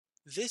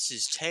This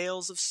is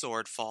Tales of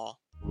Swordfall.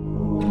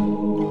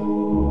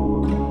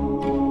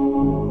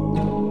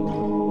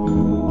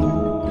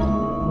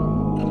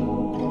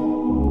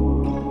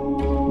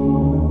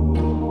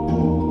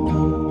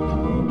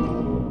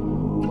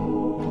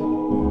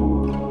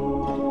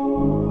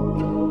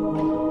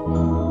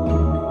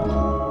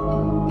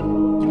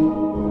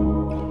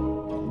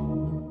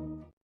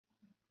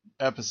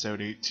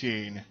 Episode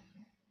 18.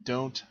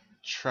 Don't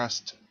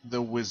Trust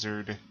the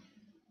Wizard.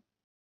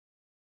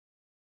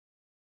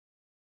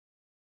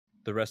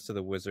 The rest of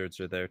the wizards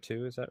are there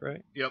too, is that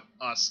right? Yep,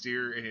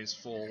 Austere in his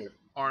full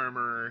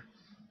armor.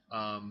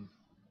 I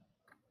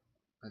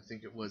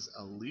think it was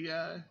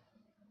Aaliyah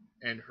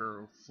and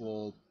her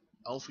full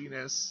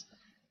elfiness.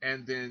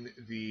 And then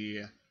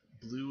the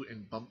blue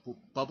and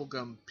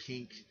bubblegum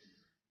pink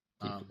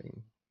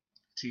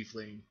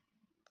tiefling,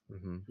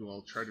 who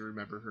I'll try to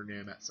remember her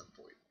name at some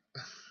point.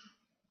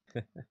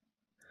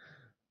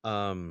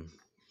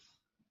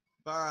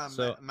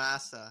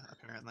 Massa,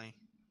 apparently.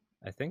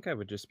 I think I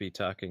would just be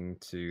talking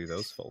to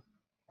those folk.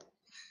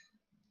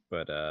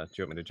 But do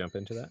you want me to jump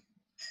into that?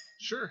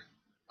 Sure.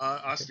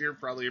 Austere,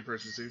 probably a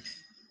prostitute.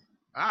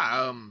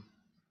 Jerker,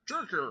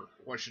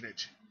 wasn't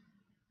it?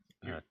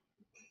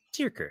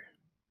 Tyrker,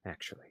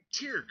 actually.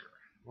 Tyrker.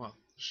 Well,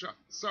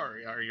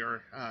 sorry,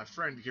 your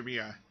friend gave me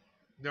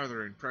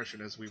another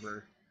impression as we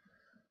were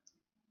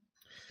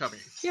coming.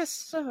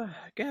 Yes,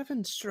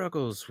 Gavin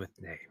struggles with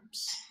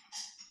names.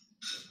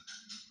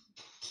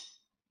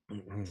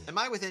 Am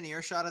I within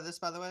earshot of this,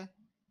 by the way?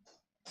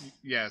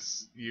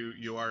 Yes,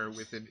 you are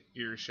within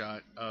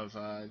earshot of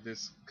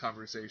this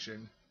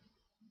conversation.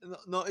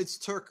 No, it's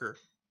Turker.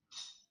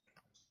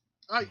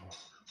 I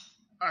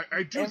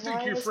do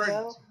think your friend...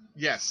 Well?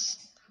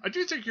 Yes. I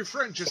do think your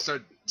friend just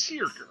said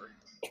Tyrker.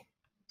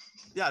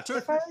 Yeah, If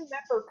Turker. I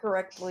remember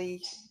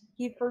correctly,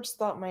 he first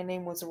thought my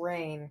name was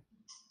Rain.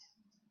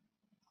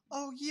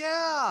 Oh,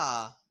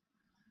 yeah.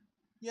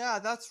 Yeah,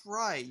 that's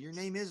right. Your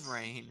name is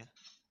Rain.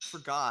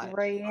 Forgot.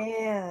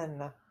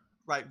 Rayanne.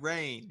 Right,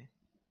 Rain.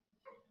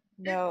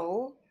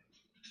 No.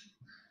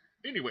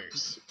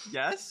 Anyways,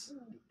 Yes?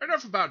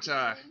 enough about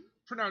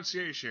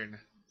pronunciation.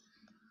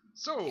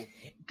 So,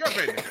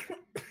 Gavin,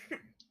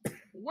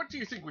 what do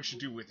you think we should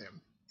do with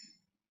him?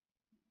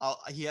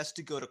 He has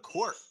to go to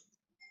court.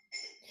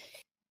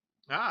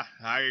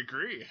 I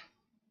agree.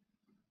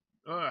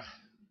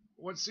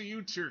 What say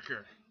you,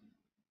 Tyrker?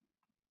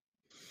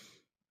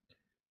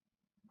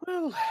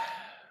 Well,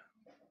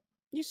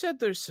 you said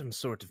there's some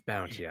sort of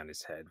bounty on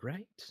his head,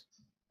 right?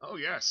 Oh,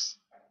 yes.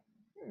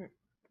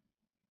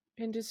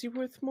 And is he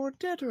worth more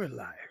dead or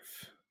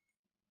alive?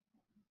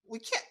 We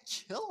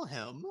can't kill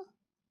him.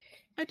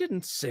 I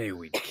didn't say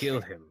we'd kill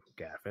him,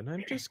 Gavin.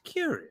 I'm just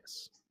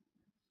curious.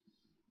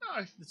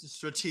 This is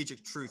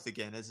strategic truth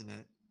again, isn't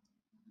it?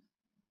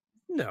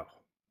 No.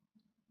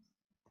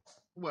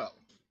 Well,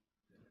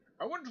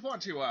 I wouldn't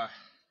want to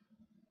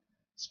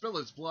spill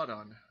his blood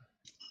on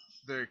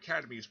the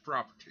Academy's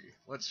property.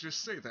 Let's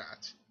just say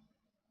that.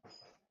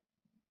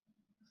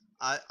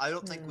 I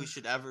don't think we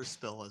should ever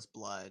spill his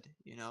blood,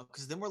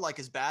 because then we're like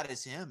as bad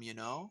as him,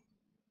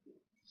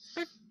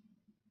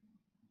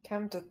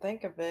 Come to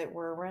think of it,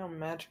 we're around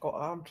magical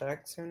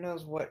objects. Who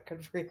knows what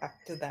could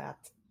react to that?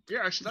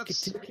 Yeah, You could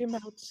take him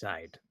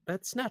outside.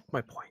 That's not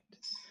my point.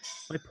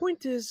 My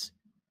point is,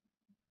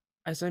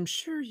 as I'm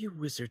sure you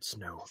wizards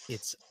know,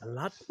 it's a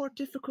lot more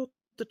difficult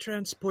to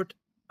transport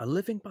a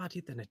living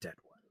body than a dead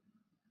one.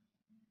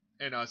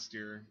 And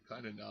Austere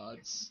kind of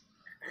nods.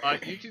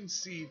 You can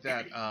see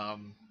that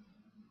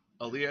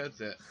Aaliyah,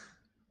 the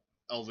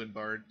Elven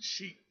Bard,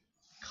 she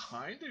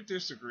kind of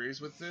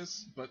disagrees with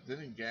this, but then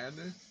again,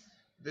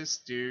 this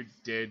dude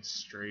did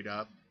straight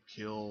up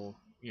kill,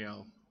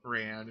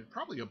 Rand and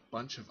probably a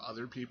bunch of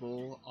other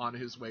people on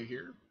his way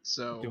here.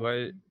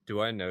 So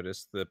do I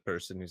notice the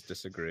person who's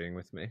disagreeing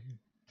with me?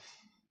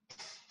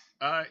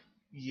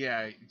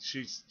 Yeah,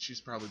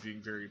 she's probably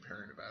being very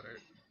apparent about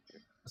it.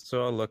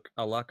 So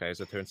I'll lock eyes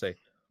with her and say,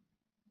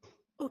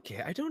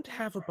 okay, I don't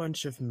have a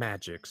bunch of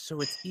magic, so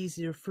it's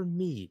easier for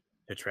me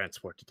to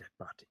transport a dead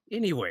body.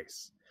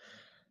 Anyways,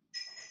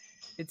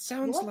 it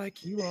sounds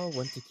like you all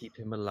want to keep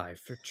him alive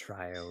for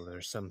trial or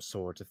some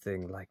sort of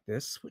thing like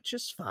this, which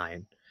is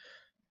fine.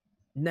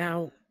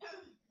 Now,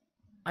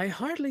 I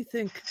hardly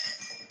think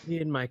me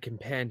and my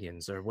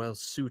companions are well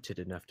suited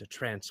enough to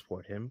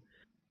transport him,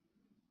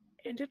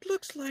 and it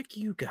looks like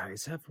you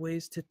guys have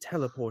ways to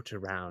teleport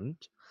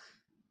around.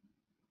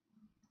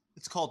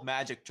 It's called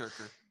magic,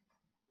 Turker.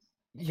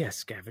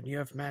 Yes, Gavin, you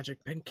have magic,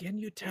 and can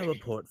you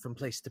teleport from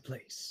place to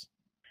place?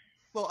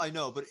 Well, I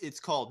know, but it's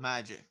called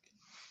magic.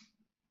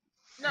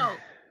 No,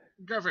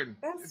 Gavin,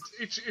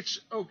 it's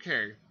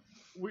okay.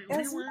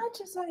 As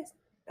much as I...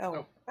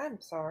 Oh,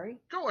 I'm sorry.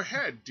 Go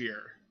ahead,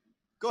 dear.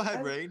 Go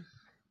ahead, Rain.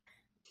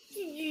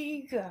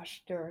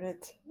 Gosh darn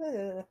it.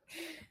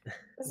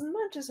 As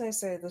much as I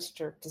say this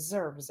jerk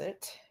deserves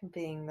it,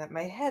 being that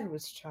my head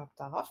was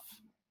chopped off,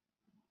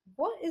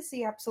 what is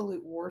the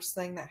absolute worst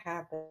thing that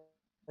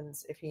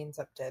happens if he ends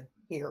up dead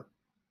here?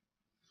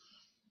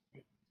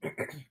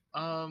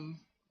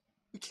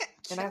 We can't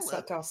And kill I said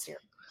him. to Austere.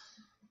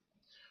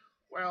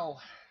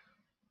 Well,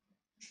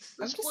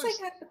 I'm this just place,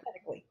 saying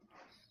hypothetically.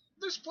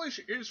 this place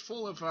is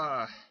full of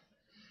what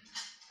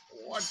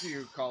do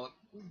you call it?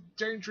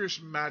 Dangerous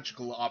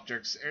magical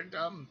objects, and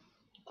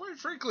quite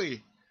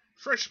frankly,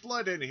 fresh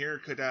blood in here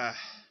could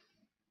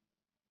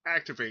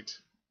activate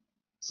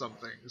some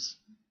things.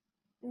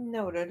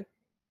 Noted.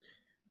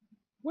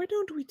 Why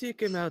don't we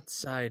take him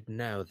outside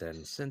now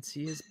then, since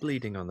he is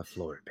bleeding on the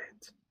floor a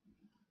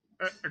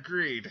bit?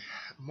 Agreed.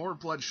 More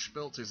blood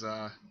spilt is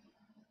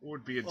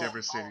would be a Well,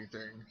 devastating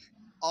thing.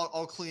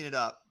 I'll clean it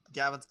up.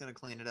 Gavin's gonna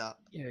clean it up.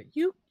 Yeah,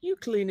 you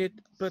clean it,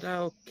 but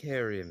I'll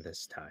carry him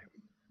this time.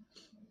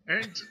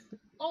 And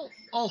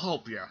I'll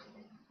help you.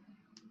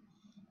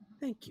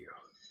 Thank you.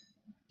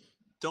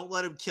 Don't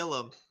let him kill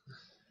him.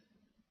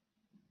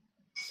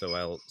 So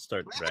I'll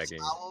start Do I have a dragging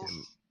towel?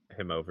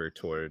 him over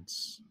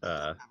towards I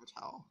don't have a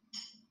towel.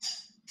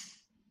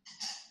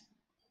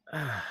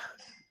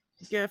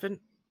 Gavin,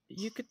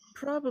 you could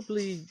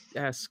probably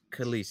ask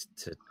Khalees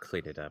to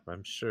clean it up.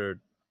 I'm sure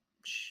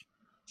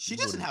She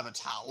doesn't have a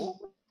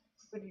towel.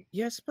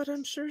 yes, but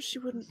I'm sure she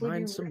wouldn't Would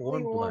mind you some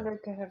really warm want blood. her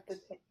to have the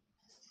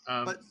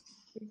But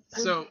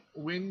So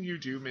when you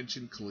do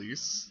mention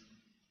Khalees,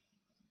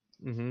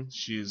 Mm-hmm.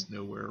 she is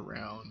nowhere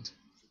around.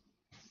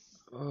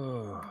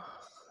 Oh.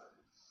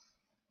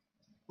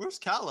 where's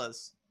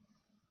Callas?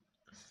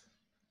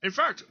 In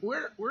fact,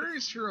 where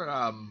is your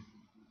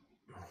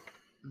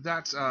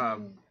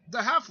the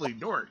halfling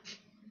Nork?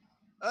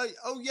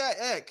 Oh yeah,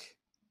 Ick.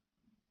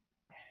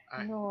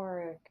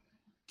 Norik?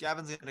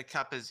 Gavin's gonna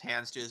cup his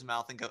hands to his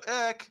mouth and go,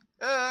 Ick,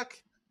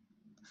 Ick.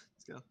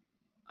 Let's go.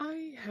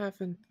 I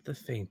haven't the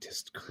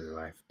faintest clue.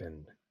 I've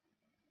been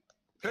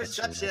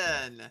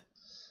Perception.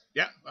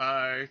 Yeah,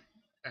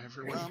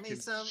 everyone Roll me can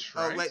some.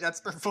 try. Oh wait,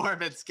 that's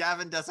performance.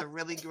 Gavin does a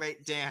really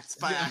great dance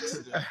by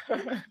accident.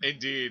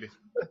 Indeed.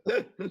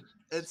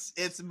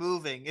 It's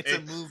moving. It's a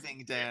It's-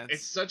 moving dance.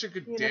 It's such a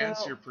good You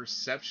dance, know- your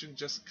perception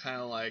just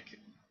kind of like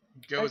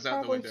goes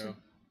out the probably window.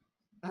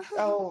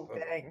 Oh,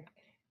 dang.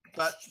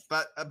 But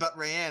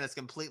Rayanne is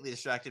completely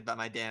distracted by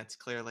my dance.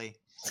 Clearly.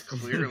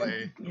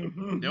 Clearly.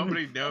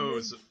 Nobody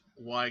knows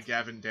why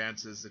Gavin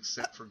dances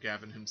except for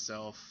Gavin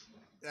himself.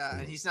 Yeah,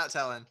 and he's not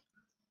telling.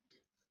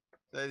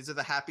 These are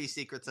the happy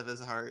secrets of his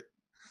heart.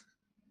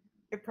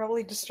 It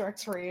probably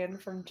distracts Ryan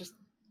from just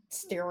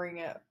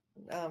staring at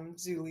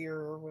Zulier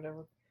or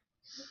whatever.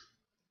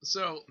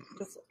 So,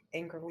 Just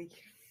angrily.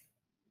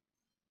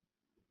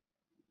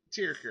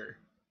 Tyrker,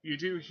 you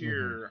do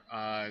hear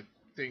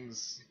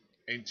things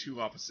in two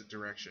opposite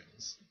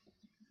directions.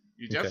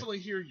 You Okay. definitely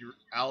hear your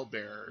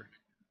owlbear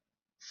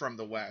from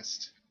the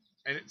west,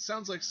 and it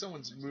sounds like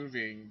someone's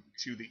moving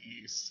to the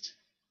east.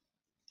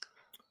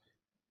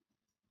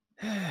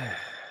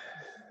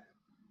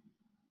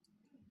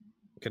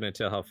 Can I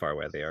tell how far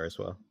away they are as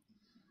well?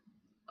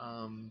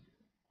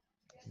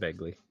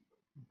 Vaguely.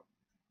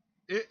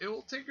 It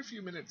will take a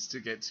few minutes to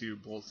get to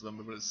both of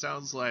them, but it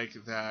sounds like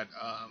that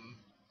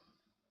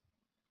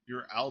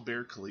your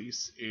owlbear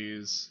Khalees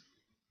is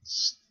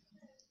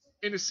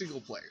in a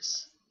single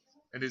place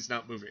and is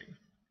not moving.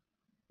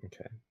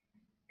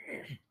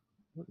 Okay.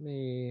 Let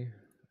me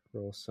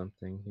roll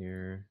something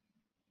here.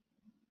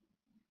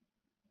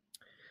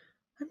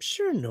 I'm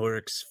sure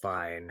Norik's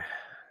fine.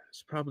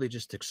 He's probably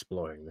just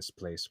exploring this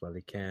place while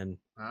he can.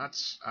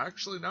 That's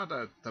actually not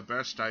the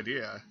best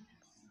idea.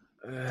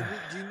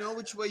 Do you know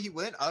which way he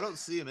went? I don't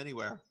see him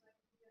anywhere.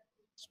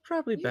 It's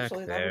probably back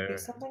Usually that would there. be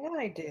something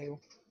I do.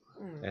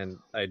 And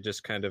I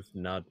just kind of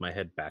nod my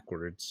head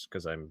backwards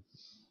because I'm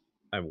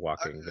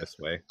walking Okay. this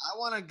way. I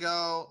want to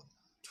go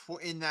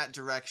in that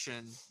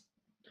direction.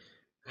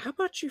 How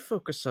about you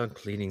focus on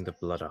cleaning the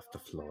blood off the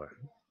floor?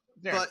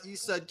 There. But you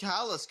said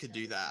Callus could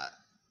do that.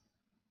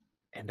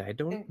 And I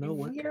don't And know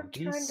what we are trying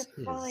Khalees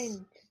to is.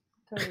 find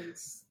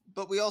Khalees.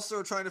 But we also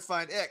are trying to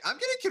find Ick. I'm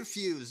getting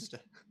confused.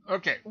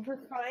 Okay,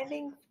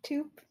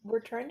 We're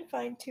trying to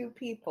find two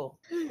people.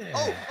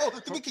 Oh,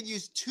 then we can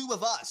use two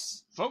of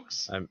us.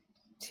 folks,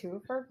 Two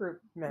of our group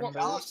members.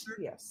 Alistair-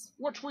 Yes.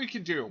 what we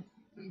can do,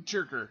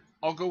 Tyrker,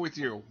 I'll go with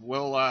you.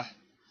 We'll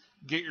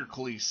get your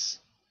Khalees.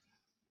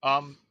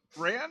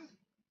 Ryan,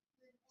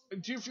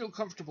 do you feel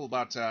comfortable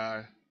about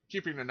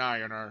keeping an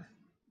eye on our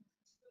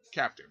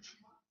captive?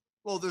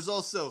 Well, there's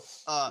also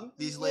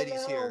these You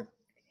ladies here.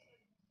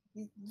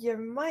 know, You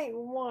might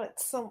want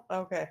some.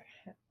 Okay.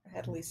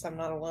 At least I'm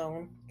not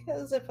alone.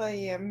 Because if I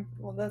am,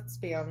 well, let's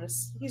be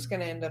honest, he's going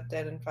to end up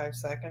dead in 5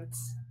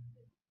 seconds.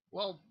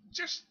 Well,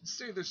 just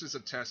say this is a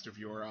test of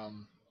your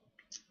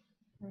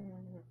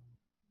Mm,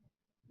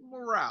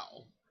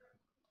 morale.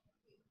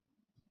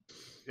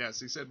 Yes,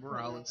 he said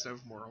morale instead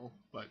of moral,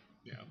 but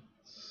yeah.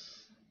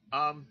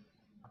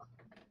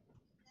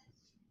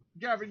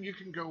 Gavin, you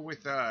can go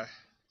with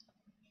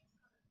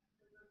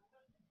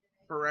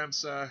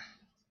Baramsa,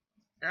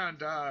 and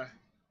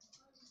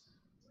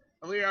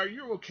Aaliyah, are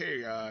you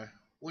okay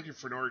looking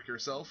for Norik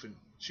yourself? And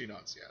she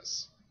nods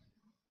yes.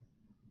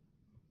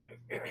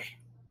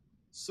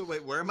 So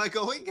wait, where am I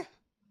going?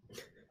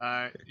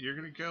 You're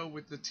gonna go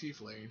with the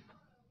tiefling.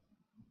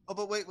 Oh,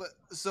 but wait,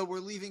 so we're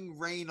leaving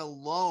Rain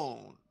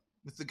alone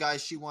with the guy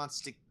she wants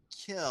to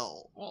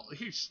kill. Well,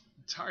 he's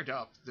tied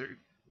up. There.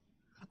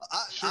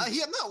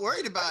 I'm not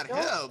worried about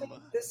I don't him.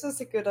 think this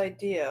is a good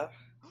idea.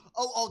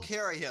 Oh, I'll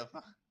carry him.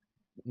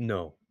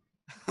 No.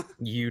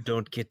 You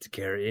don't get to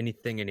carry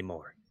anything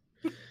anymore.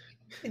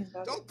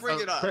 Don't bring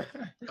it up.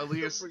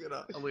 Elias, Don't bring it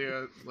up.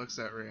 Aaliyah looks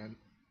at Rand.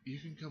 You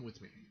can come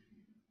with me.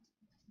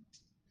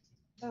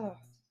 Oh,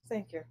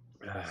 thank you.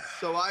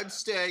 So I'm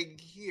staying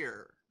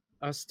here.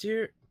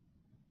 Austere,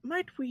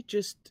 might we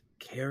just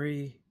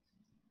carry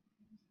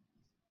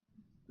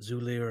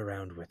Zulia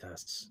around with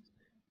us?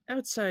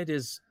 Outside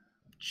is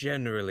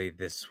generally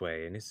this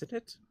way, isn't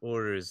it?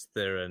 Or is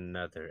there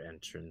another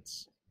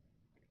entrance?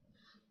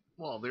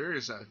 Well, there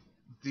is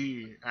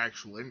the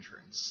actual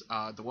entrance,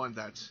 the one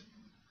that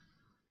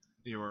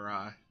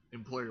your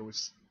employer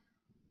was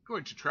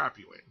going to trap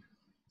you in,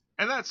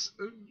 and that's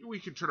we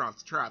can turn off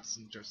the traps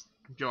and just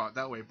go out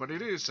that way. But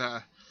it is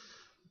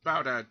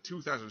about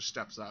 2,000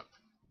 steps up.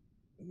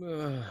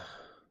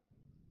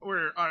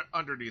 We're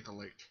underneath the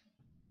lake.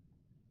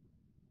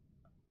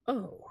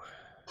 Oh.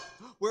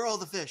 Where are all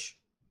the fish?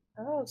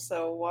 Oh,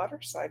 so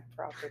waterside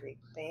property.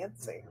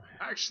 Fancy.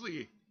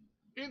 Actually,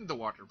 in the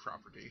water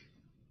property.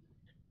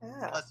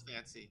 Ah, Less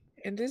fancy.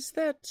 And is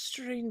that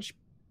strange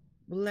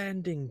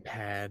landing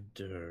pad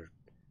or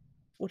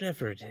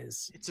whatever it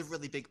is It's a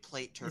really big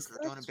plate, Is Turker.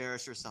 that- Don't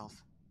embarrass yourself.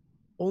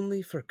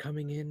 only for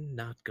coming in,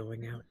 not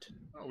going out?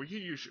 Oh, we can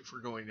use it for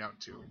going out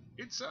too.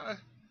 It's a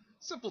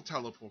simple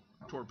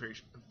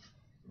teleportation.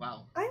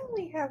 Wow. I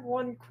only have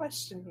one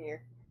question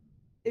here.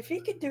 If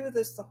he could do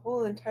this the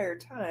whole entire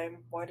time,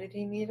 why did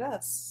he need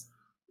us?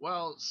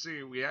 Well,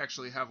 see, we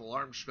actually have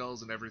alarm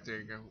spells and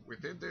everything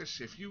within this.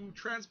 If you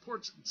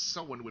transport,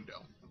 someone would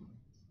know.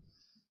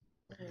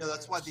 No,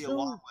 that's why the So-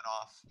 alarm went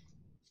off.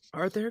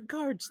 Are there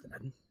guards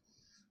then?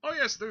 Oh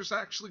yes, there's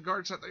actually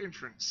guards at the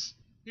entrance.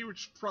 He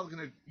was probably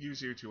going to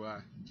use you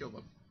to kill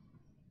them.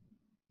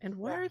 And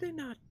why are they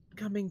not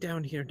coming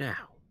down here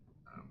now?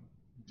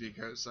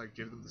 Because I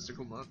give them the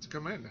signal not to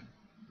come in.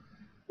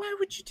 Why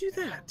would you do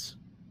that?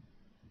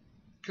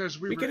 Because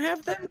We can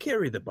have them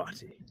carry the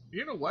body.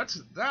 You know what?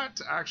 That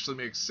actually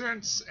makes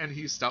sense. And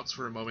he stops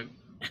for a moment.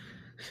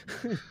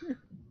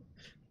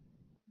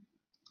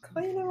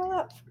 Clean him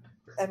up.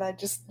 And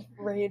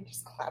Rain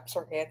just claps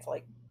her hands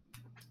like,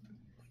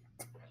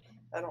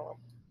 I don't know.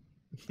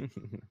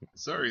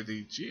 Sorry,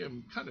 the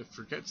GM kind of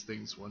forgets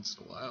things once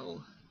in a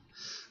while.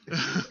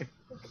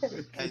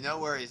 Hey, no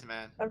worries,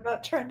 man. I'm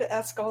not trying to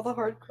ask all the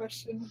hard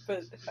questions,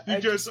 but You I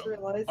guys just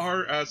realized.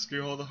 are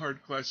asking all the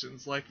hard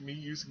questions, like me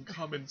using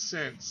common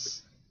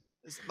sense.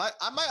 My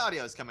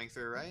audio is coming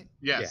through, right?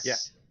 Yes. Yeah.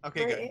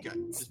 Okay, good.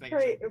 Rain's Just making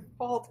sure. great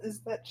fault is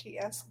that she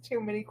asked too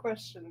many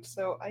questions,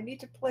 so I need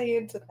to play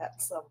into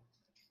that some.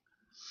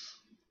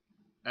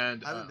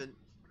 And I haven't been.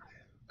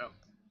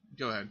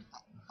 go ahead.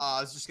 I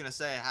was just gonna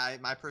say,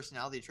 my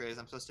personality trait is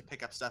I'm supposed to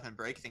pick up stuff and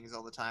break things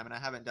all the time, and I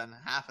haven't done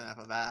half enough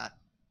of that.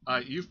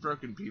 You've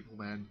broken people,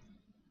 man.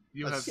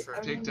 You That's have true. I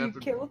mean, taken you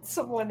up. killed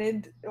someone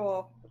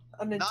Not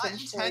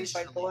unintentionally by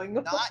intentionally. blowing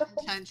them Not up.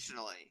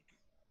 intentionally.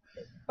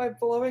 By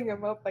blowing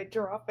them up by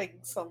dropping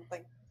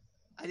something.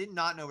 I did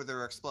not know there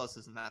were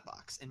explosives in that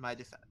box. In my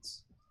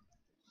defense.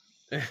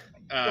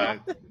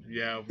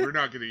 Yeah, we're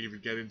not going to even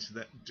get into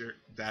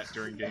that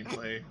during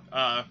gameplay.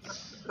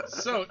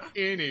 So,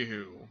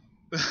 anywho,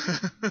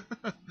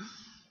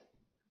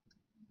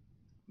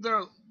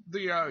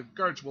 the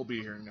guards will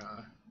be here in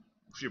a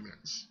few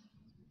minutes.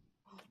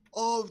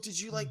 Oh, did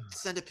you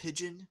send a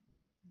pigeon?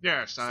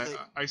 Yes, So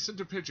I sent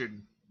a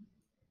pigeon.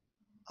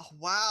 Oh,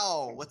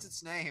 wow. What's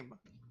its name?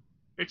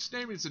 Its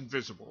name is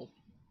Invisible.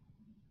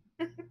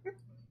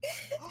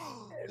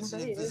 Is it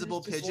Rain an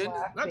invisible just pigeon?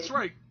 laughing. That's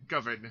right,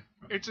 Govin.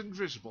 It's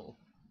invisible.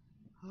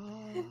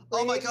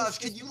 Oh my Rain gosh, is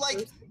can just you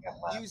bursting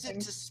out use it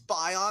laughing. to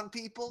spy on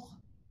people?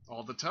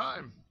 All the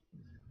time.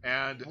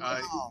 And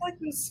Wow. Like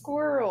the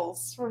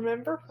squirrels,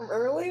 remember from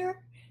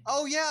earlier?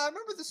 Oh yeah, I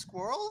remember the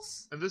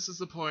squirrels. And this is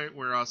the point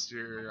where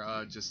Austere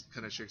just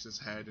kind of shakes his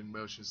head and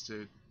motions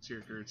to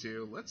Tyrker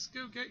to, let's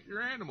go get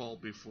your animal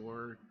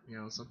before,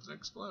 something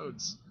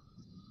explodes.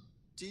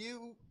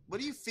 What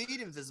do you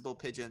feed invisible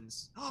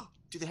pigeons?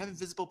 Do they have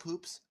invisible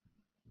poops?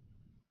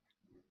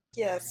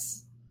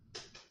 Yes.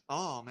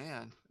 Oh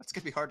man, that's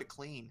gonna be hard to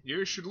clean.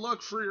 You should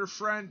look for your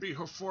friend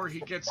before he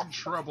gets in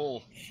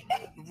trouble.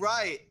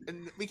 Right,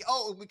 and we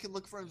can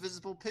look for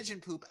invisible pigeon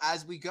poop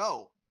as we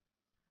go.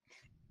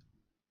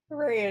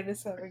 Rain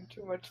is having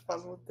too much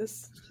fun with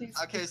this. She's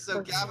Okay, just so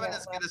bursting Gavin out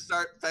is gonna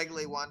start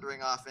vaguely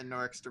wandering off in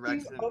Norik's He's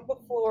direction. on the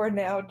floor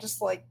now,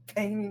 just like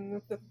banging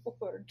with the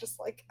floor, just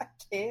like I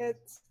can't.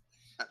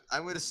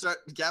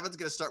 Gavin's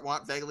gonna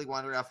start vaguely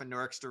wandering off in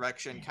Norik's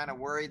direction, kind of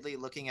worriedly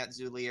looking at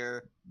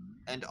Zulier,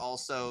 and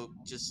also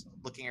just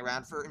looking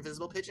around for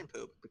invisible pigeon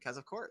poop, because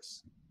of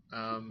course.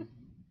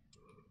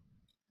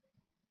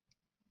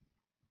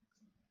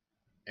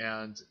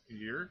 And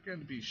you're going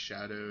to be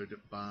shadowed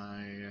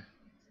by...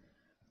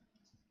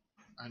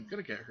 I'm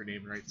going to get her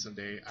name right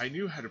someday. I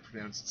knew how to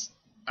pronounce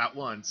it at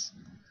once.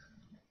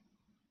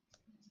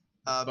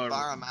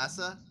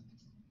 Baramasa.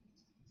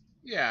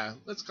 Yeah,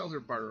 let's call her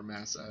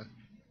Baramasa.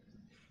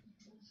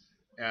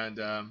 And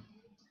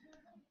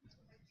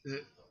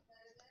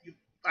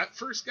at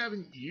first,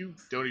 Gavin, you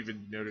don't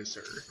even notice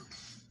her.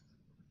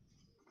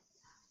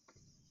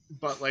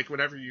 But like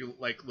whenever you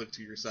like look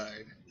to your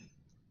side,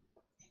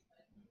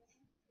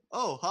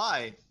 Oh,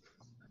 hi.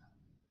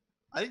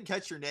 I didn't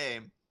catch your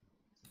name.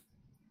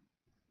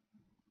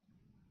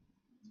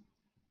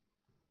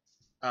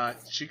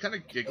 she kind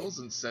of giggles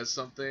and says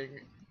something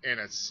in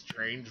a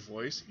strange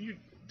voice. You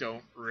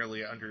don't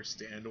really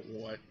understand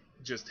what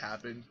just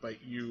happened,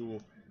 but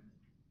you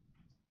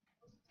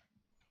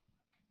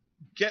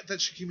get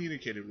that she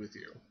communicated with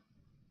you.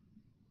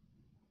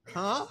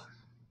 Huh?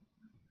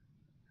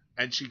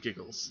 And she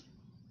giggles.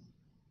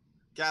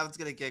 Gavin's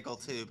gonna giggle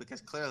too,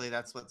 because clearly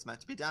that's what's meant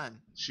to be done.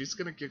 She's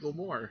gonna giggle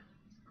more.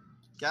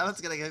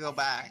 Gavin's gonna giggle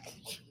back.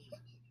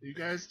 You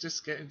guys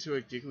just get into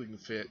a giggling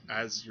fit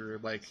as you're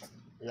like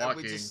And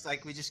walking.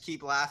 we just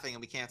keep laughing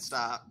and we can't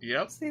stop.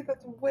 Yep. See,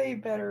 that's way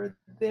better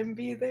them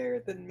be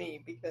there than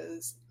me,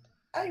 because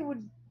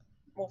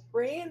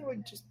Rand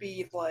would just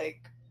be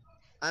like,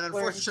 And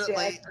wearing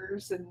unfortunately,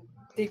 daggers and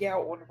dig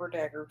out one of her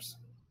daggers.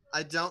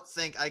 I don't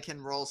think I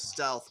can roll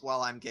stealth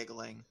while I'm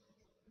giggling.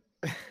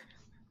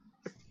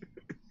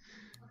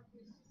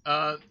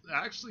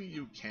 Actually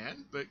you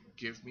can, but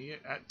give me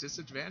it at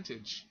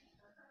disadvantage.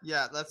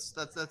 Yeah, let's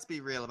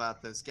be real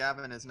about this.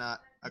 Gavin is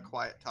not a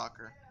quiet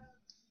talker.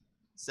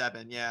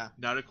 7, yeah.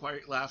 Not a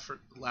quiet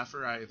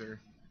laugher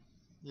either.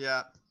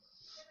 Yeah.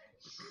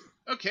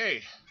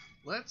 Okay,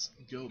 let's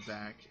go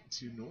back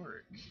to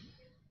Norik.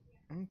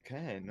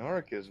 Okay,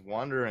 Norik is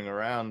wandering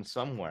around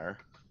somewhere.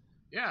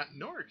 Yeah,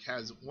 Norik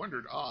has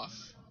wandered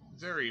off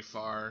very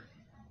far.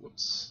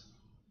 Whoops.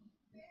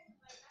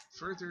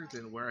 Further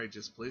than where I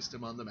just placed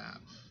him on the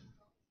map.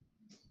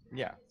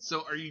 Yeah.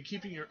 So are you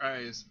keeping your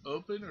eyes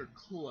open or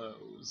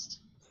closed?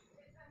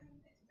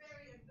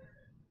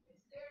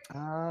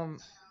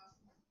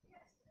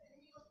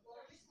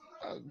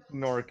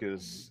 Norik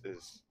is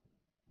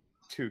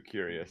too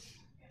curious.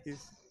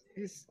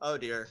 He's Oh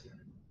dear.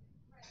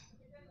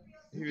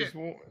 he was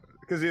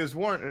because he was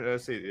warned.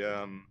 Let's see.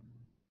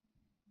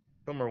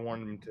 Somewhere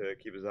warned him to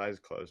keep his eyes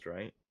closed,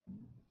 right?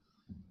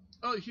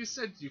 Oh, he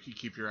said you could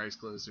keep your eyes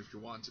closed if you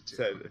wanted to.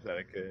 Said that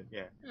I could.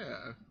 Yeah.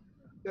 Yeah.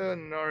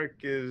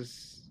 Norik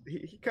is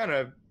he kind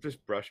of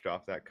just brushed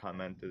off that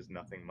comment as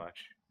nothing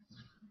much.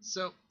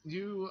 So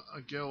you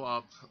go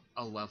up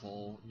a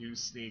level, you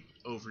sneak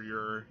over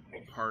your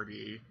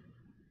party,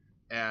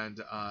 and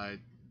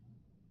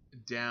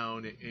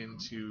down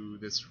into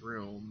this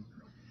room.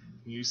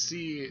 You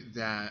see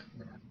that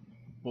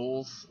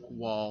both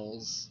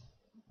walls,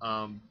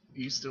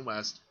 east and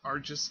west, are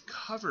just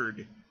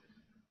covered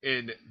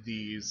in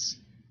these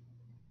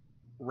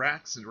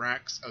racks and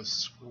racks of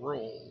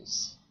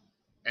scrolls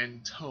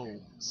and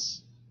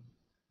tomes.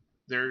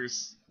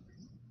 There's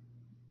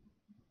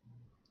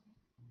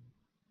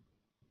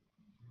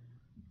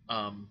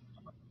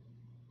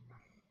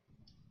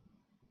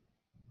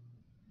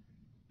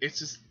it's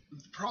just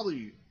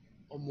probably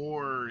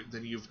more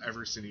than you've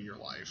ever seen in your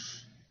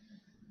life.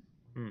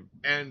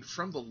 And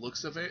from the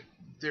looks of it,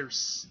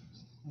 there's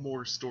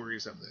more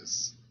stories of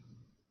this.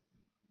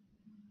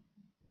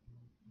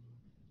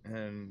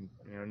 And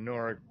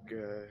Norik,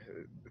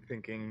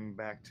 thinking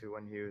back to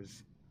when he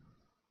was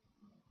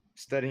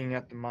studying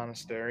at the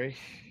monastery,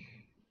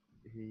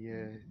 he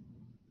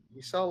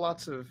saw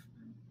lots of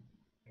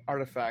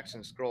artifacts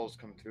and scrolls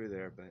come through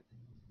there, but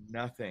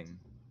nothing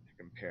to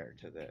compare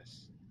to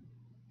this.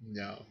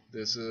 No,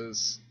 this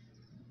is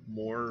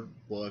more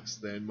books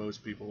than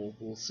most people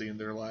will see in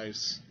their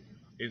lives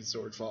in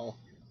Swordfall.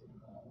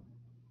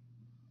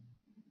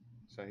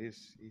 So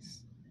he's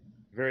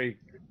very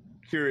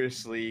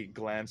curiously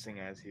glancing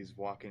as he's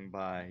walking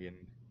by and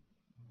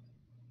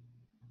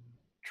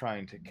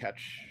trying to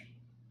catch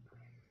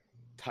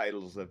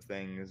titles of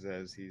things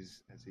as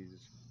he's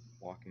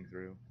walking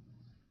through.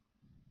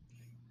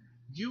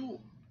 You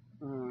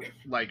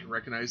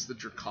recognize the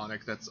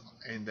draconic that's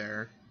in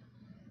there,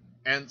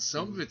 and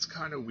some of it's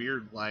kind of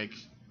weird, like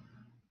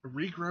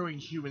regrowing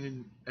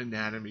human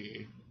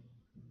anatomy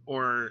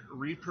or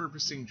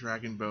repurposing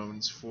dragon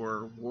bones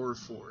for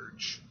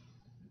Warforge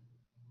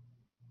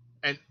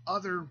and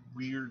other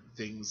weird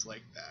things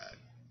like that.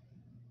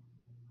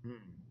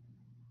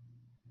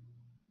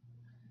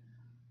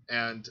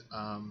 And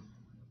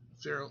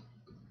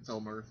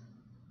Thelmer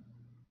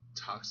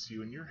talks to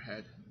you in your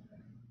head.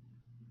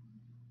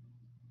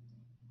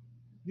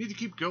 You need to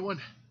keep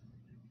going.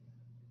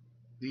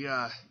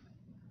 The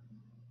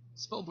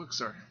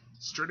spellbooks are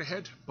straight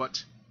ahead,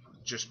 but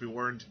just be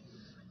warned,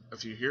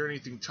 if you hear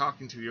anything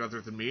talking to you other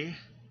than me,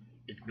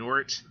 ignore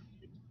it.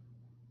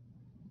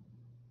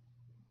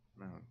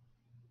 No.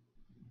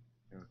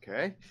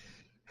 Okay.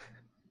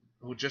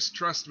 Well, just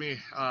trust me,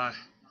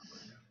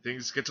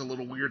 things get a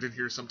little weird in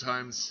here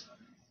sometimes.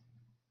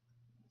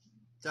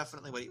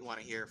 Definitely what you want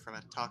to hear from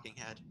a talking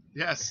head.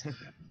 Yes,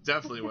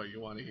 definitely what you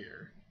want to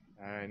hear.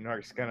 Alright,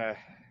 Norik's gonna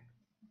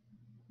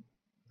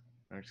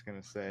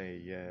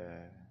say,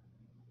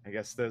 I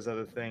guess those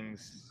other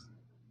things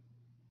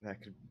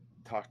that could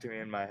talk to me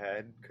in my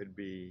head could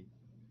be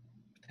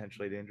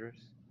potentially dangerous.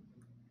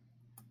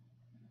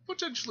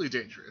 Potentially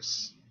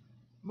dangerous.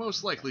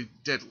 Most likely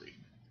deadly.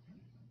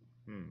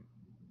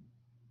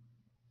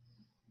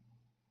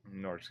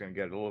 Nork's gonna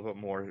get a little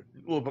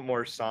bit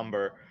more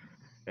somber,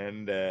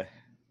 and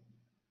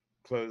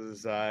close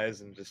his eyes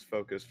and just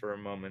focus for a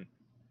moment.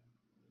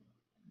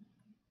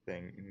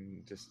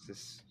 And just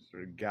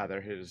sort of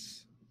gather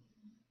his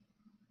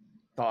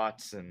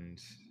thoughts and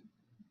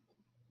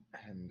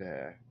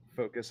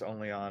focus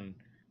only on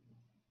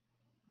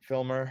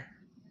Filmer,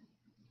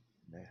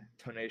 the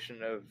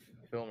tonation of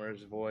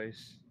Filmer's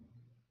voice,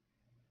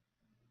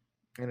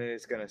 and it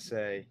is gonna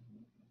say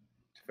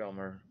to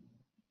Filmer,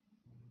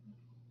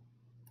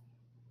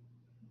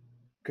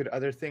 could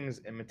other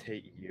things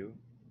imitate you?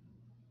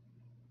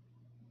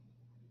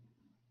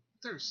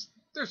 There's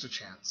a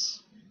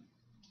chance.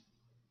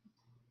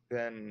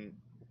 Then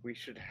we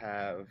should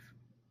have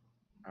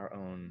our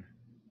own,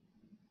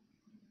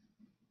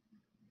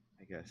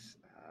 I guess,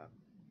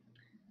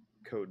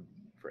 code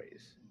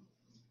phrase.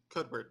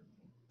 Code word.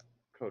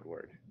 Code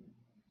word.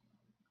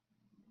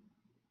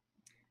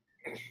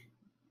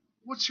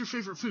 What's your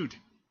favorite food?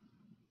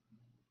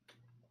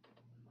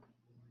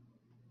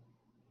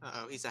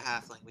 Uh-oh, he's a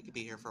halfling. We could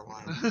be here for a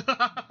while.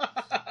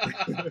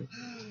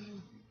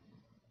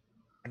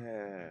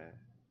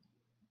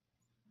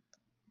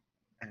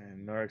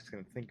 And Norik's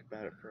gonna think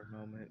about it for a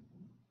moment.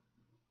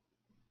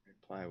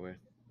 Reply with,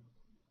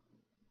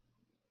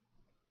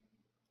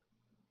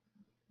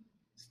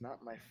 it's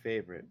not my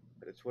favorite,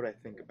 but it's what I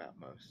think about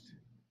most.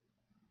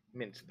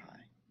 Mince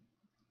pie.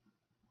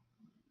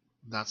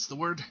 That's the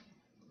word.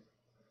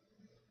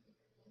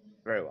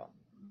 Very well.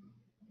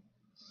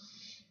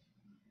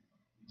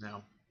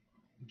 Now,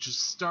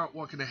 just start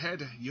walking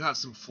ahead. You have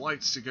some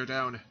flights to go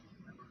down.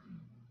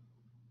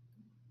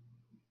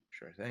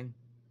 Sure thing.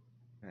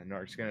 And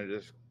Norik's gonna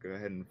just go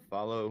ahead and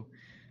follow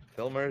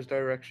Filmer's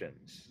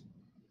directions.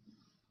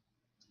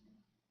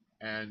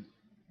 And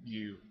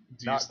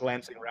Not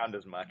glancing around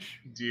as much.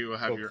 do you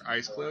have your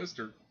eyes closed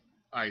or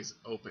eyes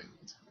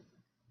opened?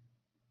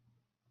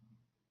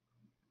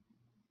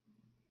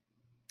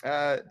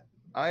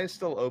 Eyes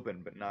still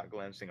open, but not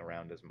glancing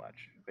around as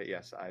much. But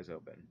yes, eyes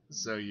open.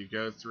 So you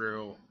go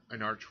through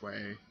an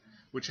archway,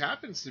 which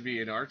happens to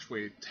be an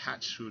archway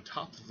attached to the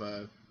top of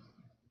a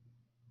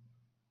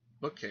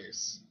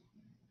bookcase.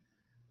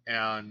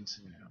 And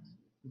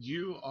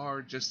you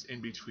are just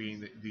in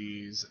between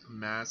these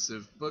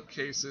massive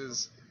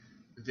bookcases.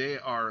 They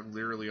are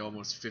literally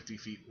almost 50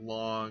 feet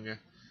long.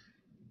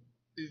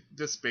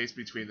 The space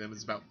between them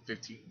is about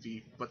 15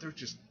 feet, but they're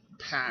just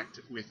packed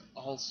with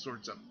all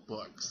sorts of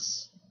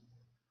books.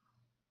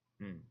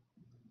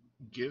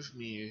 Give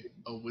me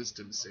a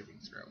wisdom saving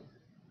throw.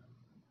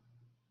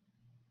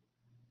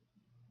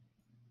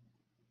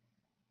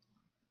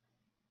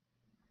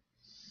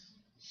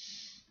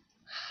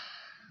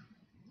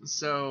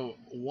 So,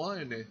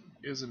 one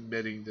is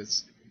emitting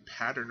this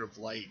pattern of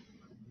light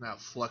that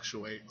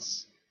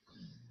fluctuates.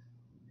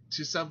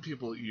 To some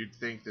people, you'd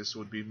think this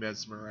would be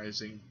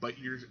mesmerizing, but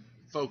you're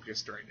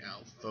focused right now,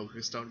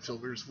 focused on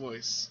Filmer's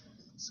voice,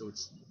 so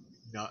it's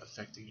not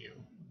affecting you.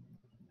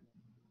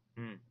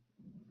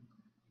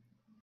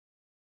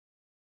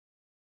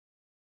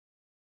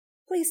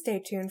 Please stay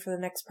tuned for the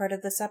next part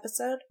of this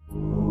episode.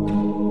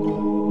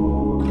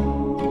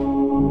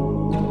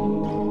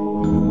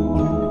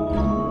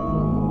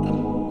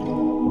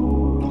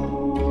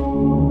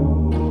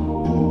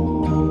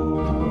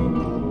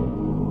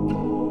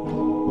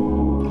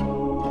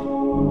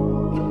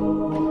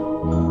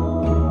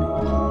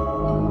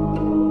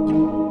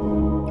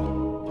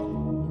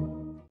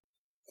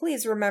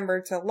 Please remember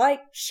to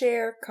like,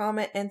 share,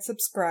 comment, and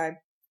subscribe.